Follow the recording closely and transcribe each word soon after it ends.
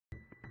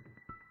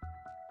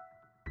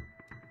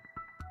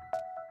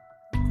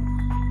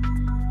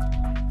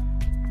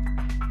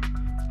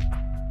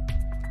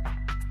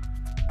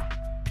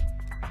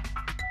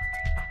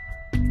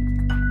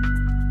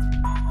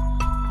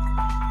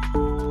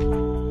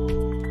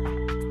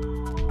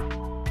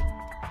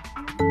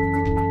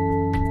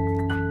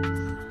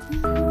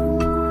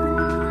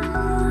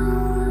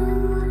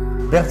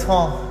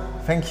Bertrand,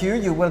 thank you.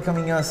 You're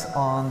welcoming us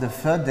on the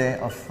third day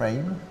of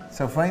Frame.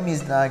 So Frame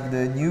is like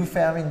the new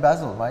fair in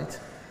Basel, right?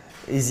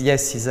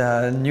 Yes, it's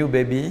a new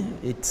baby.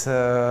 It's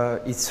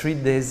 3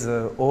 days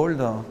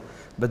old,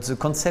 but the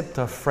concept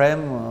of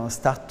Frame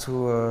started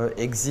to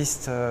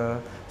exist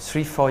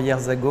 3-4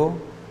 years ago.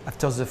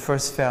 After the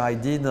first fair I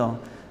did,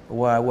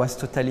 where I was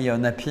totally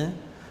unhappy,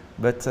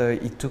 but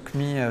it took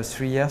me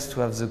 3 years to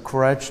have the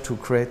courage to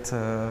create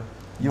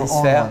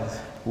this fair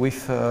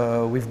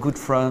with good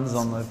friends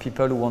and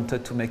people who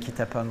wanted to make it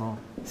happen.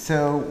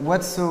 So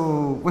what's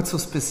so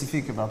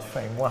specific about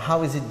Frame? Well,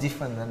 how is it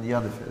different than the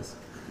other fairs?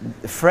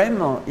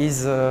 Frame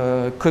is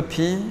a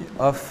copy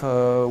of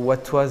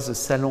what was the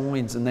salon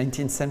in the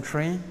 19th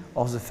century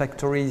or the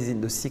factories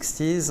in the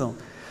 60s,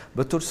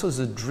 but also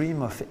the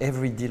dream of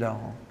every dealer.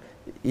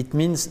 It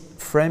means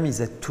Frame is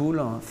a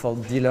tool for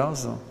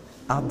dealers,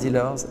 art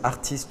dealers,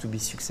 artists to be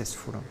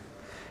successful.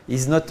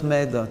 It's not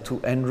made to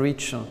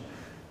enrich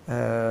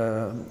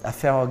a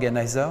fair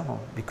organizer,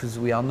 because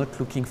we are not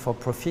looking for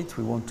profit.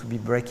 We want to be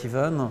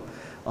break-even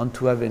and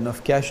to have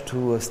enough cash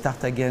to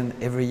start again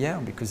every year,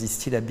 because it's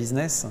still a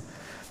business.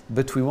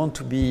 But we want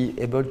to be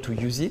able to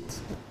use it,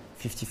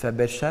 55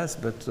 Belchas,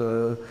 but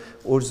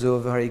all the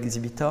other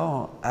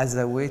exhibitors, as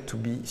a way to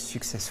be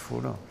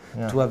successful,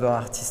 to have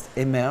our artists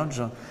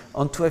emerge,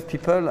 and to have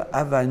people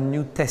have a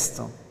new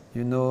taste,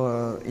 you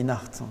know, in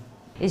art.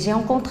 Et j'ai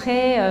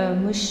rencontré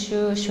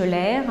Monsieur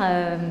Scholler,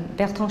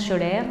 Bertrand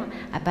Scholler,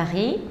 à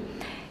Paris,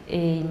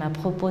 et il m'a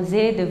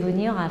proposé de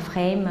venir à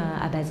Frame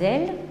à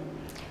Basel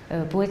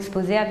pour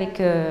exposer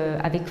avec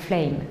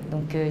Flame.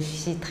 Donc je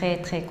suis très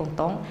très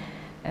content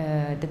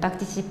de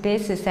participer à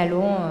ce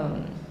salon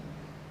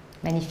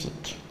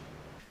magnifique.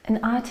 An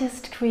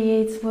artist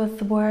creates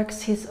with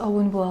works his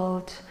own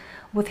world,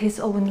 with his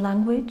own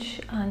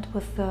language and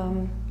with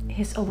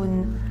his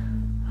own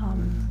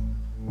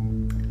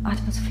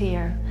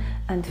atmosphere.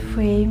 And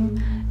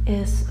Frame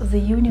is the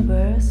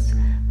universe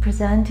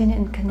presenting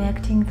and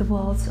connecting the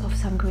worlds of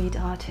some great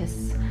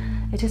artists.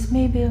 It is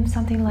maybe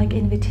something like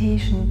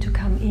invitation to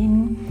come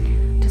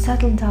in, to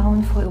settle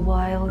down for a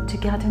while, to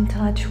get in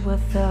touch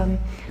with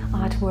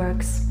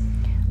artworks,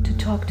 to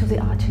talk to the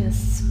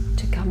artists,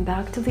 to come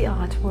back to the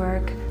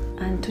artwork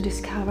and to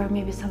discover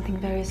maybe something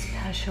very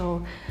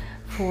special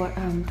for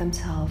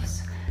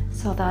themselves.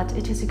 So that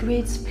it is a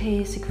great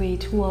space, a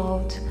great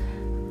world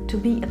to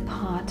be a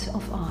part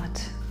of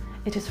art.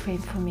 It is Frame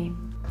for me.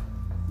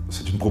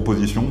 C'est une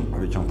proposition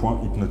avec un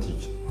point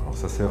hypnotique. Alors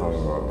ça sert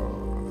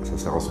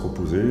à se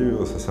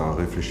reposer, ça sert à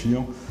réfléchir.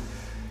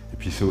 Et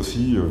puis c'est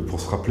aussi pour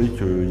se rappeler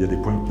qu'il y a des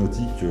points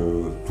hypnotiques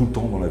tout le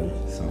temps dans la vie.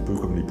 C'est un peu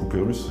comme les poupées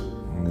russes.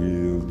 On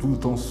est tout le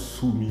temps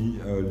soumis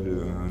à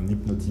un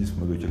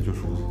hypnotisme de quelque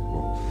chose.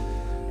 Bon.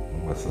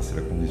 Bon, ça c'est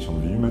la condition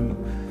de vie humaine.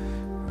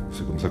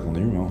 C'est comme ça qu'on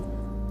est humain.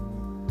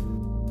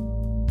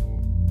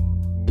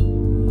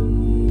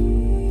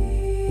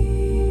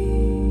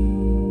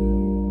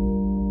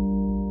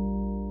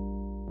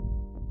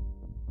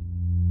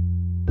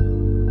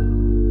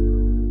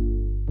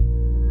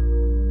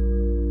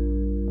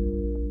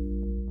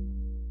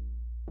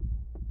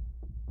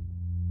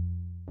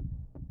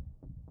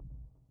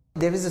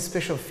 There is a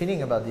special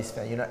feeling about this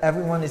fair. You know,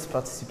 everyone is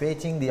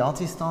participating. The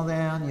artists are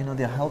there. You know,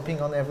 they're helping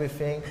on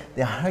everything.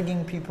 They're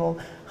hugging people.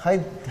 How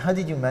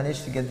did you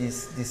manage to get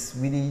this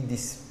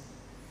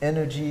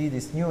energy,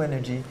 this new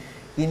energy,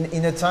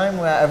 in a time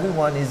where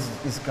everyone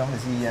is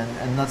clumsy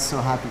and not so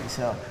happy?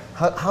 So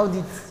how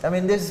did, I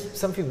mean, there's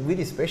something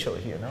really special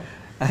here, no?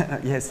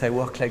 Yes, I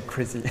work like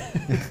crazy.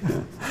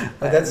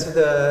 But that's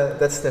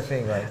the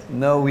thing, right?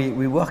 No,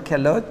 we work a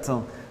lot,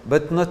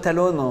 but not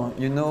alone.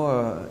 You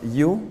know,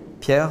 you,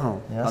 Pierre,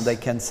 yes. And I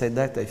can say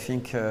that, I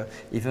think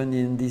even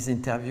in this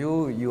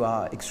interview, you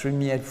are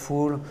extremely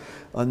helpful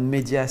on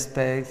media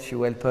aspects.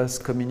 You help us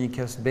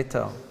communicate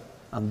better,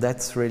 and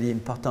that's really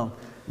important.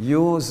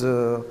 You,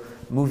 the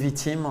movie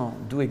team,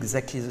 do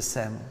exactly the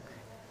same.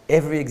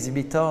 Every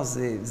exhibitor,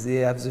 they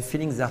have the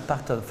feeling they are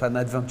part of an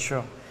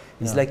adventure.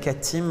 It's like a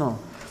team.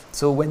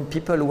 So when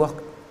people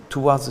work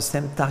towards the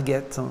same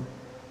target,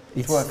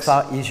 it's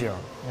far easier.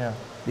 Yeah.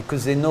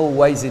 Because they know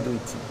why they do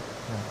it.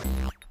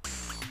 Yeah.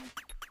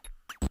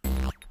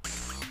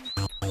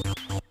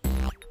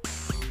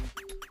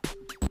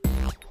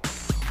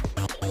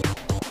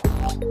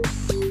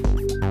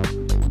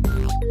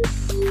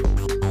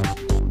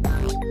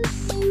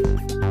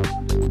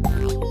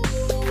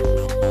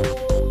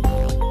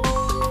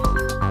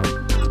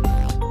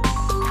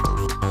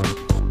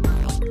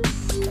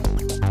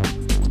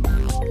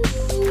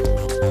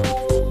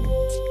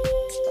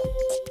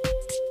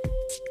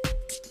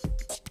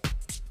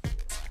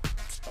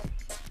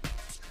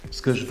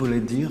 Ce que je voulais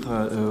dire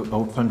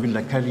au point de vue de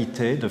la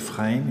qualité de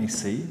Frame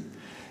ici,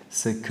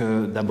 c'est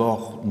que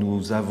d'abord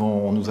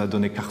on nous a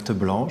donné carte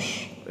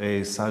blanche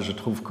Et ça, je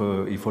trouve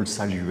qu'il faut le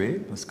saluer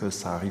parce que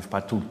ça n'arrive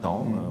pas tout le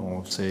temps.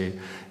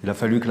 Il a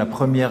fallu que la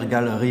première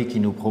galerie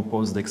qui nous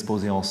propose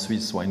d'exposer en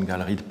Suisse soit une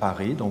galerie de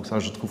Paris. Donc ça,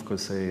 je trouve que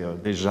c'est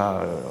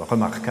déjà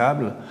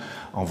remarquable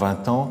en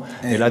 20 ans.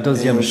 Et la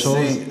deuxième chose...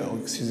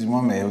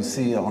 Excusez-moi, mais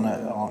aussi,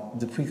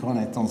 depuis qu'on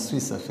est en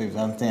Suisse, ça fait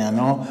 21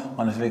 ans,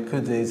 on n'a fait que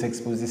des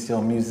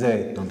expositions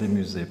musées. Dans des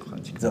musées,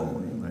 pratiquement.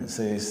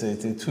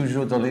 C'était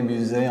toujours dans les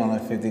musées, on a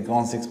fait des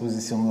grandes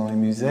expositions dans les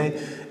musées,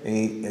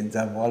 et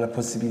d'avoir la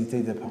possibilité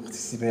de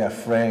participer à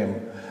Frame,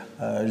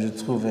 je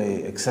trouve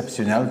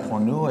exceptionnel pour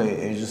nous,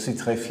 et je suis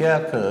très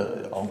fier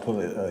qu'on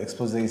peut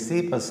exposer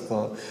ici, parce que,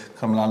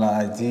 comme Lana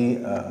a dit,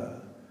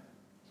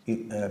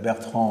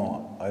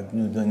 Bertrand a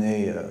nous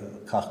donné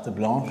carte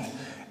blanche,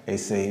 et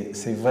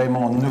c'est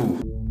vraiment nous.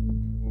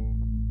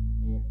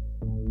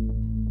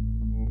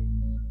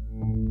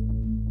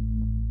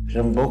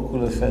 J'aime beaucoup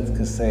le fait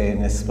que c'est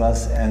un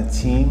espace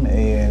intime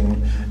et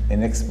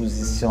une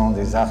exposition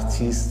des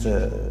artistes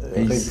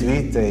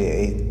réduite,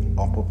 et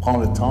on peut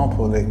prendre le temps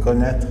pour les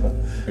connaître.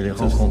 Et les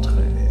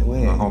rencontrer. Oui.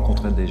 On a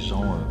rencontré des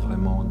gens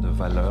vraiment de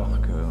valeur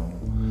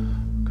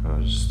que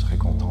je suis très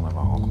content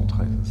d'avoir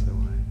rencontré, c'est vrai.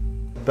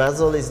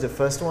 Basel is the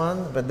first one,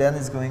 but then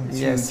it's going to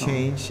Yes.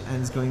 change and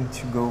it's going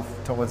to go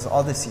towards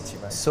other cities,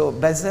 right? So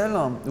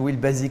Basel will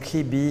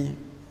basically be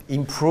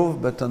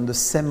improved, but on the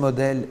same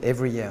model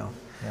every year.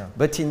 Yeah.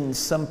 But in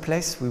some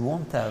place we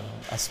won't have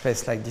a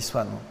space like this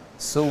one.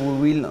 So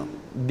we will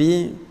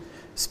be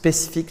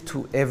specific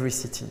to every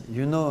city.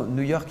 You know,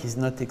 New York is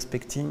not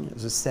expecting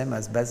the same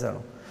as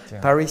Basel. Yeah.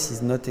 Paris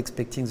is not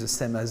expecting the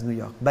same as New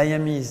York.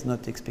 Miami is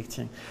not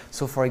expecting.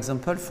 So for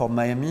example, for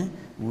Miami,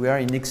 we are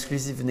in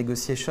exclusive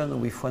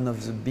negotiation with one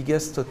of the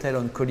biggest hotels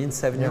on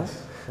Collins Avenue. Yes.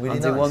 Really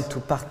And they nice. want to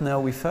partner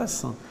with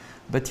us.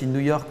 But in New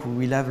York,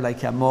 we will have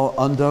like a more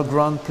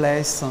underground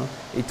place.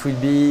 It will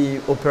be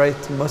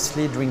operate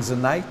mostly during the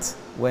night,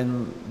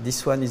 when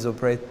this one is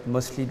operate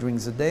mostly during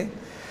the day.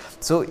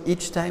 So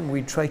each time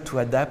we try to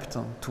adapt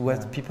to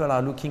what people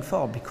are looking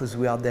for, because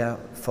we are there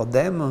for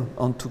them,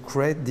 and to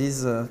create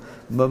this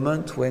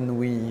moment when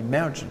we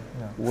merge,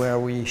 where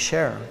we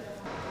share.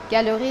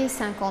 Galerie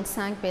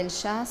 55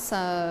 Bellechasse,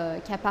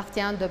 qui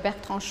appartient de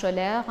Bertrand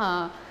Scholler,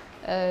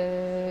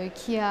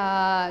 qui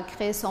a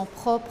créé son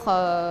propre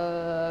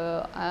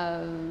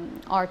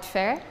art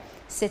fair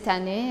cette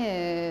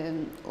année,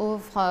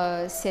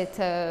 ouvre cette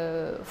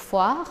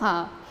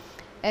foire.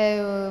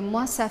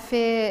 Moi, ça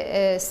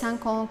fait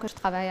 5 ans que je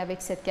travaille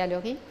avec cette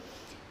galerie.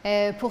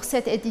 Pour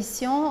cette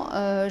édition,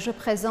 je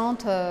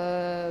présente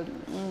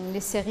les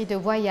séries de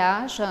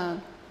voyages,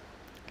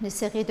 les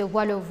séries de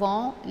Voile au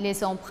vent,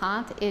 les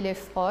empreintes et les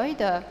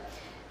Freud.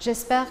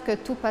 J'espère que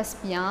tout passe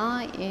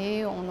bien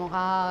et on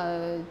aura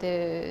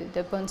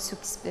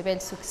de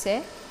bels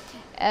succès.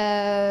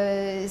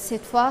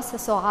 Cette fois, ce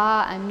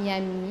sera à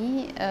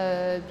Miami,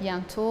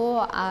 bientôt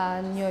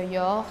à New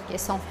York et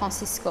San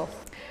Francisco.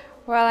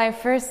 Well, I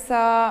first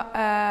saw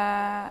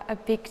a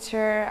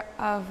picture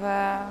of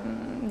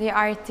the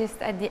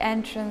artist at the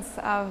entrance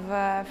of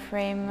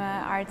Frame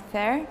Art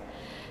Fair,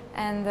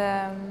 and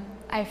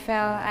I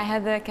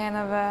had a kind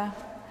of a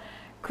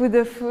coup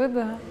de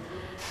foudre,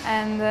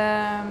 and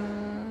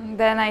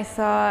then I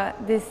saw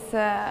this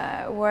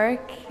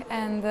work,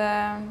 and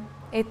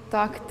it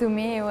talked to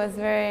me. It was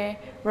very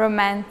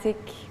romantic.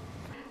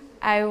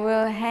 I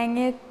will hang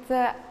it,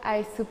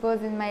 I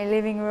suppose, in my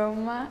living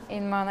room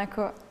in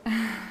Monaco.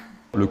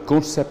 Le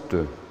concept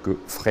que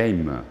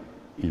Frame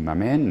il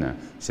m'amène,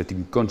 c'est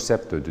un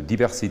concept de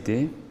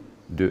diversité,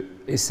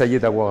 d'essayer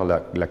d'avoir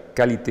la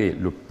qualité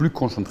le plus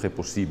concentrée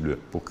possible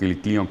pour que les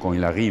clients, quand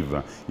ils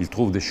arrivent, ils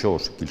trouvent des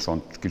choses qu'ils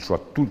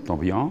soient tout le temps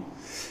bien.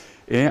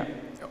 Et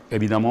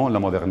évidemment, la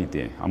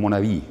modernité. À mon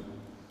avis,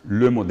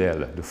 le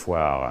modèle de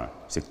foire,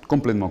 c'est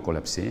complètement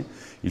collapsé.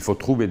 Il faut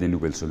trouver des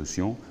nouvelles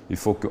solutions. Il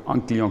faut qu'un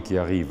client qui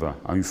arrive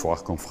à une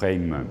foire comme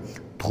Frame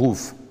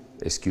trouve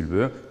ce qu'il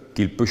veut,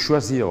 qu'il peut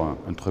choisir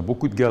entre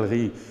beaucoup de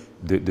galeries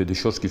de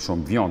choses qui sont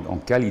bien en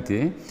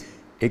qualité,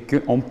 et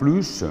qu'en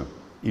plus,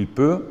 on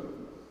peut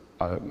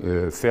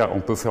faire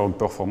une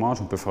performance,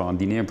 on peut faire un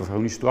dîner, on peut faire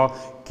une histoire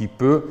qui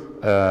peut,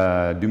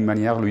 d'une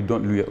manière, lui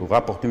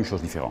rapporter une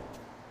chose différente.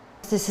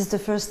 This is the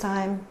first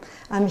time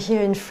I'm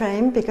here in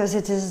Frame because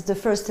it is the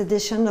first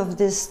edition of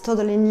this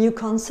totally new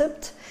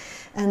concept,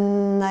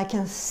 and I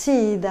can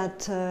see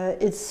that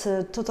it's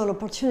a total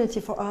opportunity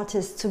for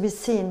artists to be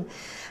seen,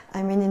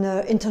 I mean, in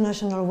an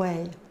international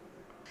way.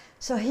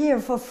 So here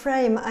for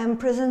Frame I'm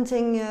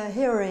presenting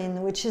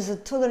Heroine, which is a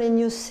totally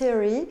new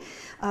series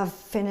I've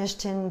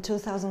finished in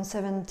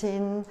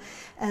 2017,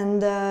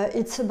 and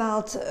it's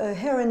about a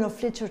heroine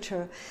of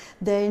literature.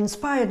 They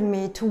inspired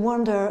me to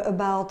wonder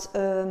about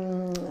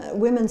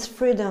women's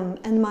freedom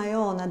and my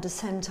own at the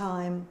same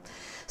time.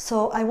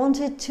 So I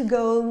wanted to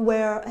go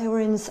where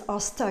heroines are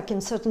stuck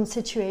in certain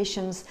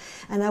situations,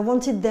 and I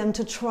wanted them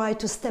to try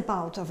to step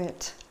out of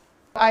it.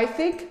 I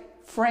think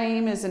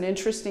Frame is an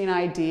interesting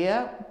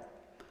idea,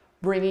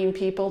 bringing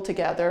people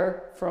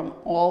together from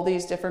all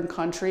these different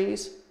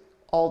countries,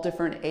 all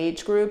different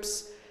age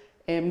groups,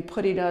 and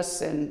putting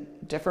us in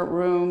different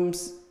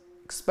rooms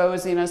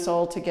exposing us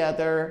all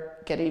together,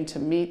 getting to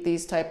meet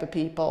these type of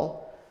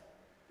people,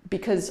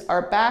 because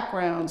our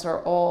backgrounds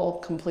are all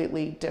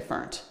completely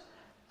different.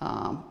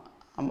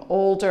 I'm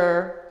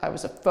older, I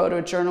was a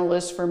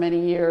photojournalist for many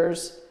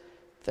years.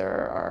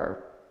 There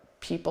are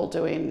people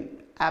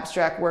doing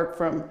abstract work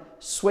from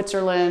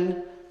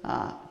Switzerland.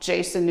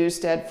 Jason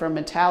NEWSTED from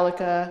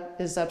Metallica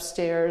is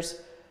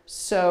upstairs.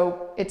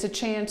 So it's a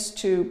chance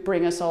to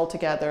bring us all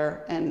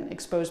together and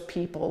expose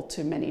people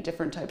to many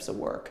different types of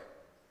work.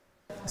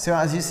 So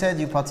as you said,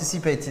 you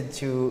participated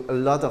to a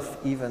lot of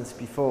events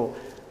before.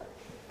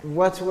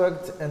 What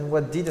worked and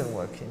what didn't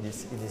work in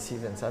these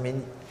events? I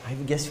mean, I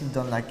guess you've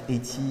done like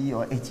 80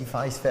 or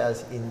 85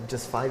 fairs in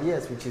just 5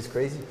 years, which is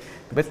crazy.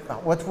 But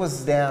what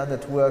was there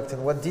that worked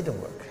and what didn't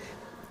work?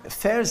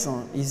 Fairs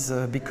is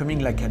becoming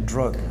like a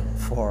drug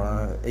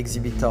for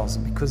exhibitors,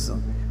 because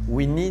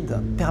we need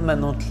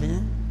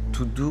permanently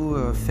to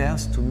do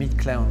fairs to meet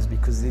clients,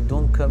 because they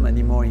don't come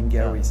anymore in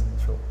galleries,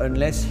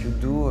 unless you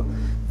do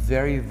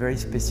very, very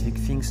specific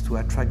things to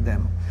attract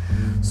them.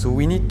 So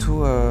we need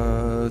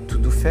to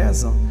do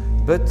fairs,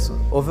 but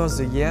over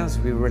the years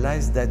we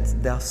realized that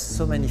there are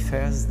so many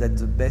fairs that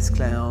the best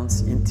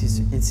clients,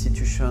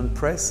 institution,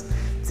 press,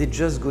 they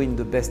just go in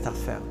the best art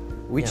fair,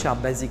 which are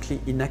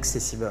basically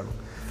inaccessible.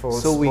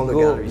 So we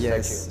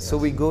go, so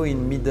we go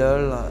in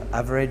middle,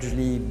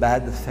 averagely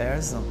bad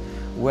fairs,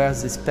 where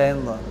they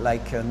spend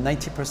like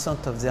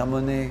 90% of their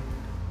money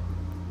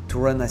to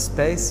run a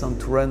space and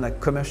to run a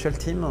commercial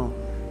team,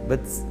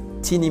 but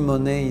teeny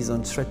money is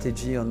on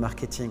strategy, on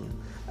marketing.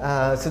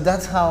 So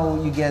that's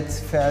how you get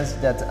fairs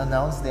that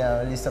announce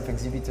their list of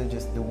exhibitors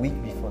just the week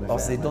before the fair. Or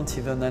they don't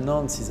even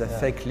announce, it's a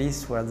fake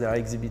list where there are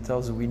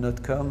exhibitors who will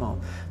not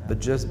come, but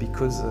just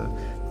because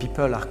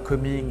people are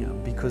coming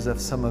because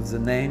of some of the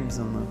names.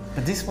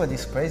 But this is what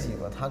is crazy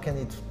about. How can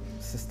it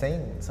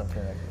sustain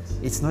something like this?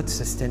 It's not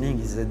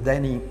sustaining, it's a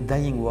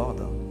dying word.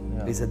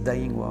 It's a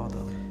dying word.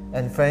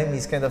 And frame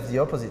is kind of the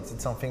opposite.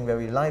 It's something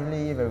very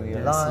lively, very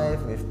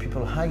alive, with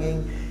people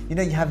hugging. You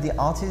know, you have the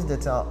artists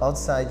that are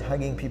outside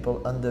hugging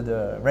people under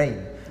the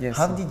rain.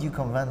 How did you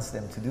convince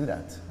them to do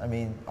that? I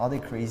mean, are they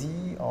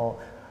crazy, or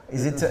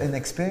is it an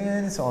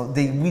experience, or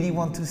they really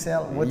want to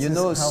sell? You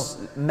know,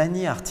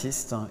 many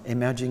artists,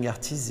 emerging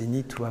artists, they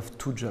need to have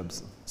 2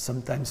 jobs,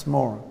 sometimes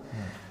more.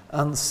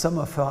 And some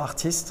of our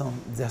artists,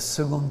 their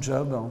second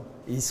job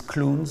is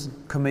clowns,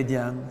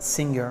 comedian,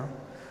 singer.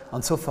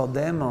 And so for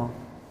them,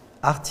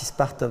 art is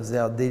part of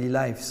their daily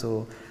life,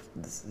 so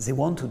they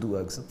want to do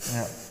hugs.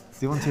 Yeah.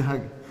 They want to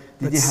hug.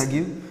 Did they hug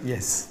you?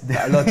 Yes,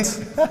 a lot.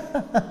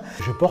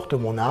 Je porte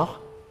mon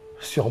art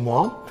sur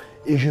moi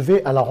et je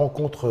vais à la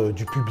rencontre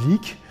du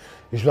public.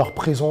 Je leur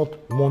présente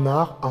mon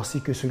art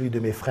ainsi que celui de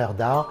mes frères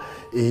d'art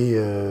et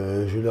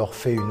je leur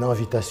fais une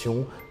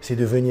invitation, c'est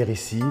de venir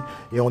ici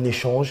et en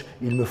échange,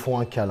 ils me font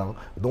un câlin.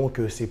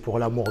 Donc c'est pour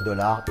l'amour de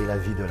l'art et la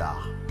vie de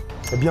l'art.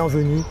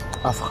 Bienvenue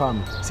à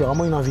Fram. C'est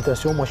vraiment une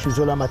invitation. Moi, je suis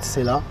Zola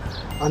Matsela,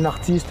 un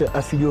artiste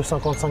affilié au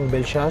 55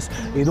 Bellechasse.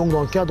 Et donc, dans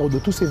le cadre de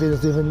tous ces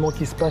événements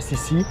qui se passent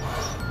ici,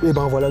 et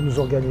ben voilà, nous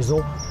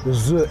organisons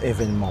The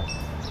Événement.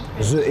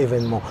 The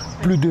Événement.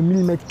 Plus de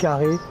 1000 mètres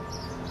carrés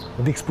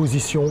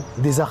d'exposition,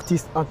 des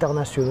artistes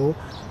internationaux.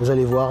 Vous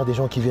allez voir, des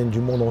gens qui viennent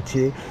du monde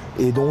entier.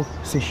 Et donc,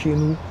 c'est chez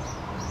nous,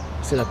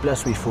 c'est la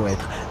place où il faut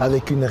être,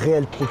 avec une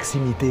réelle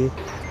proximité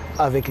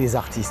avec les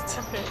artistes.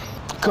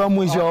 Come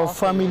with your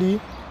family.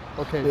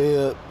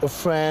 A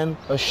friend,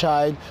 a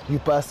child, you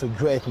pass a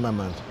great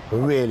moment,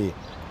 really.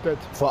 Good.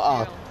 For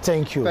art.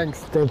 Thank you. Thanks.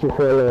 Thank you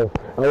for love.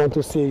 I want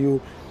to see you.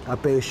 I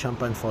pay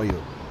champagne for you.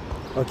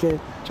 Okay?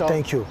 Ciao.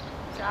 Thank you.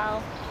 Ciao.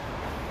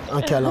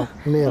 Un câlin.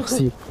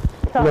 Merci.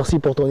 Merci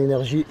pour ton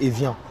énergie et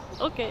viens.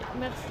 Ok,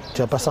 merci.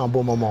 Tu vas passer un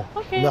bon moment.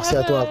 Okay, merci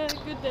à toi.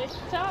 Good day.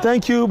 Ciao.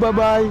 Thank you. Bye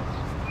bye.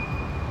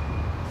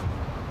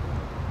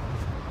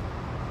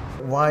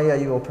 Why are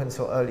you open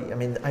so early? I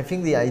mean, I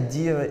think the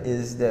idea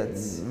is that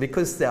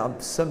because there are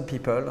some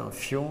people, a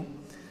few,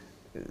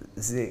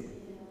 they,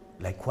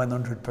 like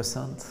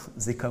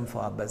 100%, they come for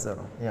Art Basel.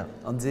 Yeah.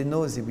 And they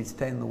know they will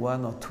spend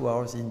 1 or 2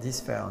 hours in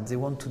this fair, and they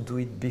want to do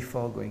it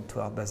before going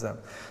to Art Basel.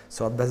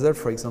 So Art Basel,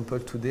 for example,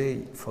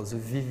 today, for the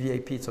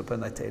VVIP, it's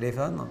open at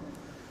 11.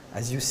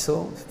 As you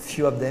saw,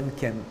 few of them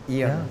came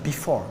here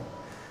before,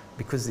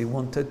 because they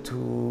wanted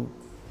to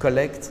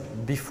collect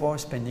before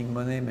spending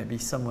money maybe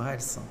somewhere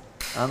else.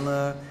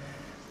 And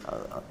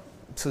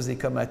so they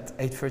come at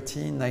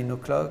 8:30, 9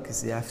 o'clock,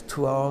 they have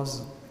 2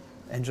 hours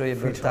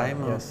enjoyable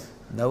time. Yes.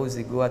 Now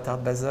they go at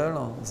Art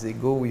Basel, they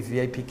go with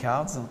VIP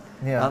cards,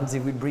 and they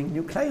will bring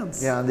new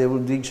clients. Yeah, and they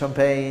will drink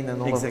champagne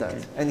and all of that.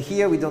 And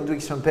here we don't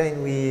drink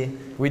champagne,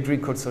 we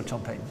drink also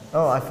champagne.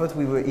 Oh, I thought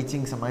we were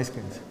eating some ice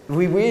creams.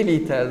 We will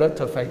eat a lot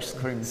of ice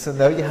cream. So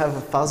now you have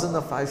 1,000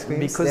 of ice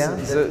creams because there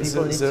that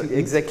people need to eat?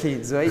 Exactly,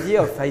 the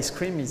idea of ice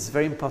cream is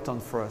very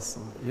important for us.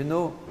 You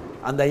know,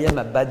 and I am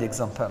a bad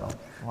example.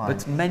 Why?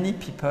 But many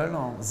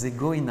people, they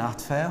go in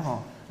art fair,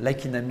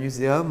 like in a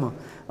museum,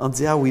 and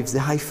they are with the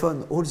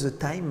iPhone all the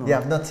time. Yeah,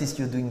 I've noticed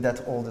you doing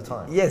that all the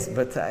time. Yes,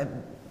 but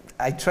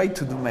I try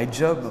to do my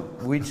job,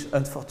 which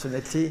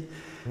unfortunately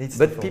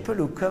But people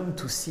who come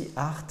to see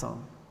art,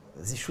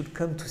 they should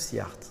come to see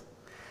art.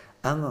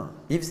 And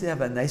if they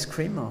have an ice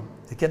cream,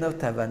 they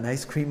cannot have an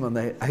ice cream on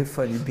an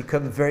iPhone. It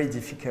becomes very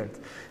difficult.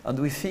 And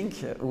we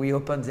think we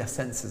open their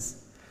senses.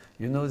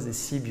 You know, they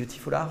see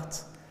beautiful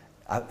art.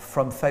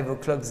 From 5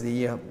 o'clock, they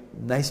hear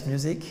nice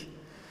music.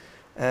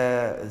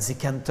 They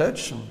can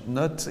touch,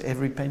 not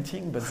every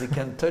painting, but they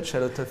can touch a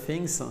lot of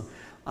things.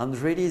 And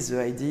really, the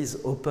idea is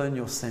open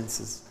your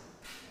senses.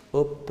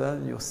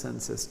 Open your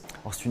senses.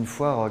 C'est une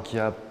foire qui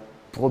a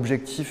pour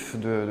objectif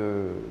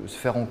de se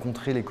faire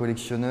rencontrer les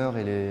collectionneurs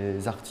et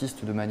les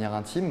artistes de manière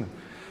intime,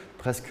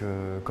 presque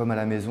comme à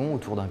la maison,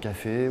 autour d'un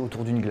café,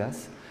 autour d'une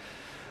glace.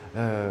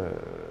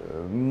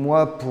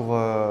 Moi, pour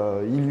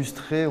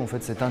illustrer en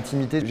fait, cette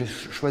intimité, j'ai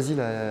choisi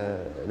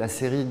la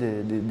série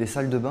des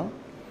salles de bain.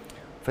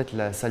 En fait,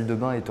 la salle de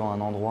bain étant un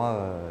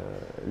endroit,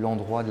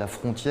 l'endroit de la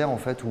frontière en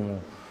fait, où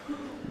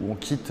on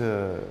quitte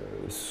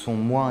son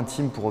moi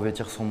intime pour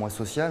revêtir son moi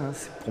social.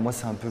 Pour moi,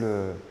 c'est un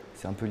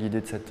peu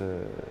l'idée de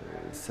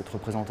cette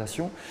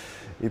représentation.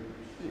 Et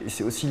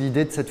c'est aussi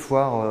l'idée de cette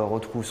foire,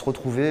 se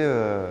retrouver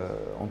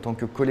en tant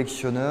que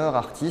collectionneur,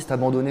 artiste,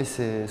 abandonner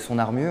son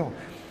armure,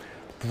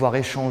 pouvoir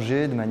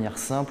échanger de manière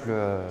simple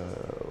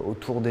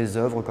autour des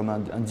œuvres, comme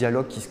un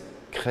dialogue qui se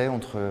crée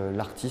entre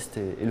l'artiste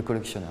et le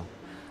collectionneur.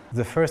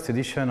 The first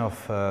edition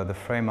of the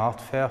Frame Art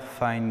Fair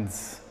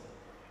finds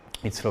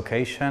its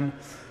location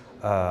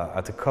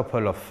at a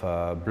couple of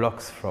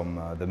blocks from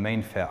the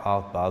main fair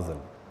Art Basel.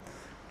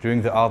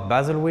 During the Art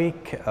Basel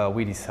week,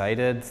 we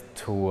decided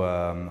to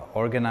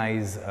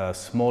organize a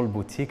small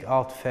boutique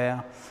art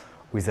fair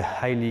with a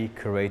highly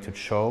curated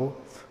show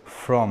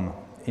from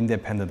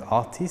independent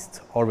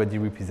artists already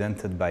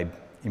represented by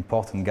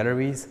important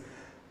galleries,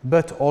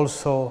 but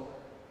also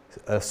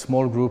a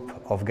small group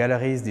of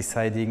galleries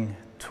deciding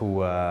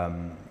to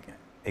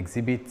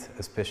exhibit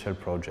a special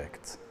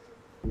project.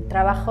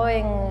 Trabajo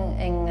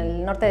en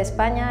el norte de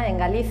España, en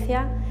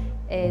Galicia.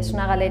 Es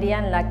una galería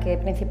en la que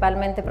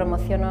principalmente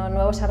promociono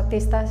nuevos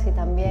artistas y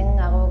también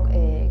hago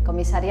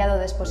comisariado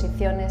de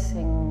exposiciones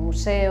en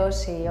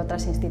museos y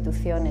otras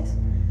instituciones.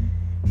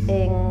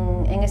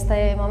 En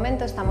este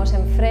momento estamos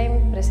en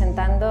Frame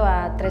presentando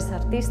a 3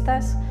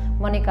 artistas,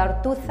 Mónica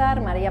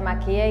Ortúzar, María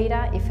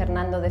Maquieira y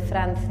Fernando de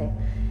France.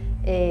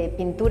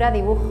 Pintura,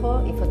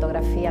 dibujo y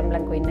fotografía en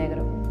blanco y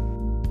negro.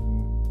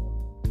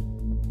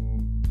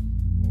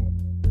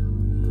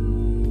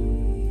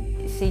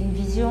 C'est une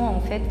vision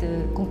en fait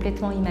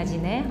complètement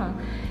imaginaire.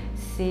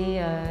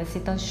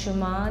 C'est un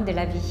chemin de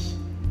la vie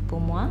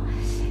pour moi.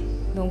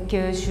 Donc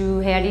je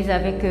réalise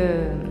avec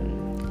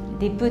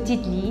des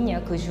petites lignes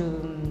que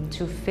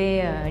je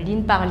fais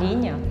ligne par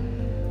ligne.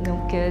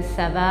 Donc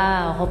ça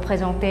va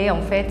représenter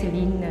en fait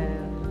ligne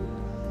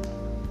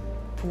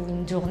pour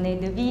une journée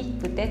de vie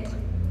peut-être.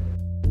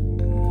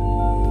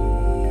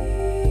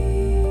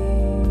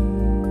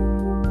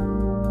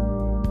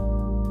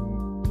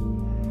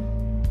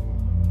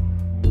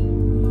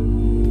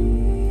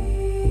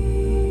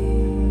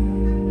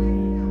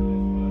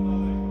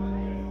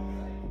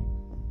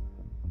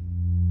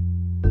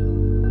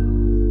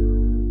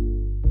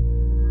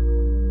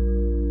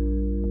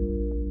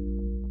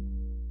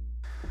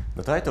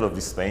 The title of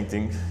this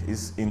painting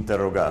is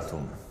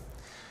Interrogatum.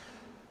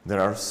 There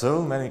are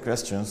so many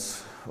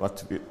questions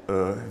what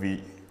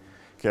we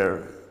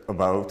care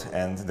about,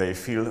 and they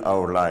fill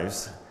our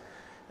lives,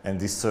 and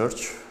this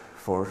search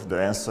for the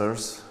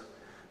answers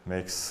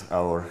makes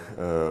our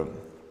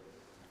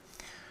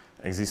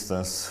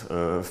existence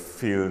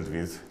filled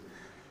with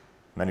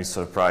many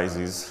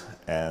surprises,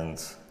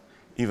 and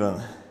even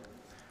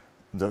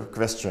the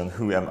question,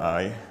 who am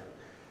I,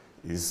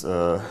 is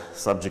a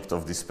subject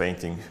of this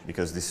painting,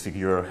 because this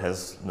figure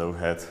has no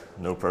head,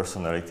 no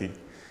personality.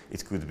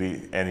 It could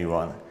be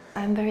anyone.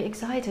 I'm very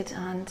excited,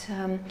 and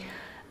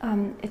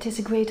it is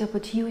a great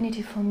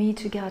opportunity for me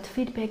to get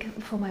feedback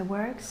for my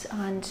works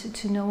and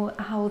to know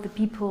how the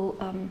people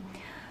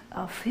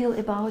feel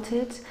about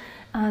it.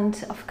 And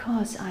of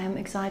course I am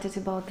excited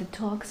about the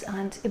talks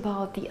and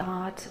about the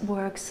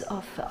artworks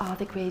of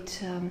other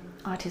great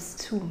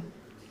artists too.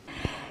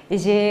 Et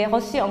j'ai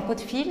reçu un coup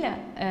de fil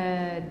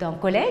d'un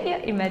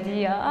collègue. Il m'a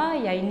dit « Ah,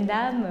 il y a une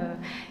dame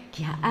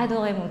qui a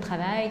adoré mon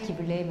travail, qui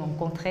voulait me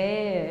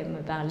rencontrer,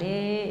 me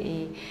parler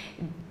et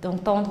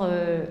d'entendre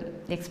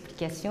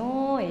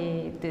l'explication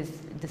et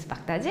de se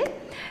partager. »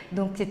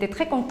 Donc j'étais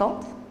très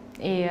contente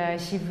et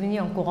je suis venue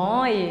en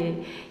courant et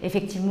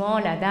effectivement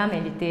la dame,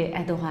 elle était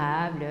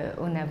adorable.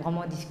 On a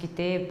vraiment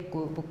discuté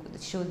beaucoup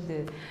de choses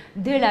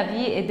de la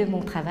vie et de mon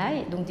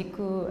travail. Donc du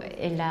coup,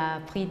 elle a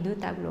pris 2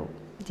 tableaux.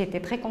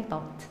 J'étais très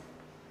contente.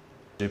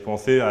 J'ai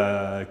pensé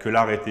que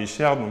l'art était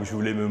cher, donc je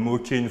voulais me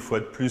moquer une fois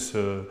de plus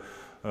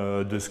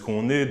de ce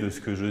qu'on est, de ce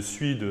que je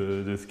suis,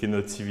 de ce qu'est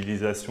notre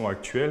civilisation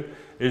actuelle.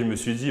 Et je me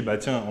suis dit, bah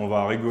tiens, on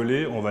va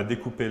rigoler, on va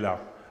découper l'art.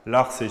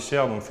 L'art c'est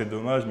cher, donc c'est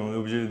dommage, mais on est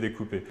obligé de le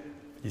découper.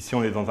 Ici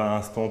on est dans un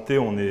instant T,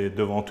 on est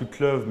devant toute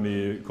l'œuvre,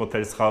 mais quand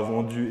elle sera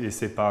vendue et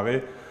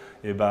séparée,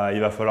 eh ben, il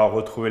va falloir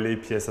retrouver les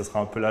pièces, ça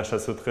sera un peu la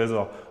chasse au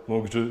trésor.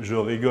 Donc je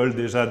rigole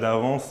déjà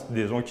d'avance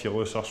des gens qui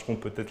rechercheront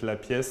peut-être la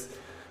pièce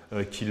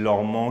qu'il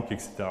leur manque,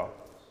 etc.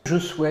 Je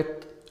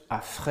souhaite à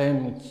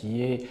Frame,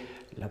 qui est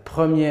la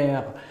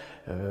première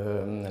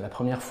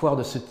foire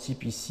de ce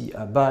type ici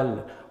à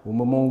Bâle, au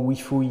moment où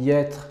il faut y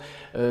être,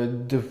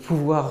 de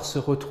pouvoir se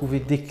retrouver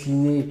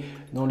décliné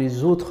dans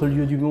les autres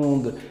lieux du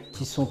monde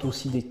qui sont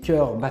aussi des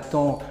cœurs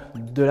battants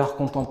de l'art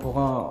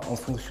contemporain en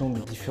fonction de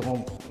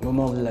différents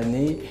moments de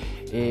l'année,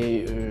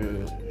 et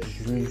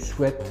je lui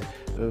souhaite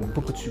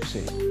beaucoup de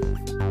succès.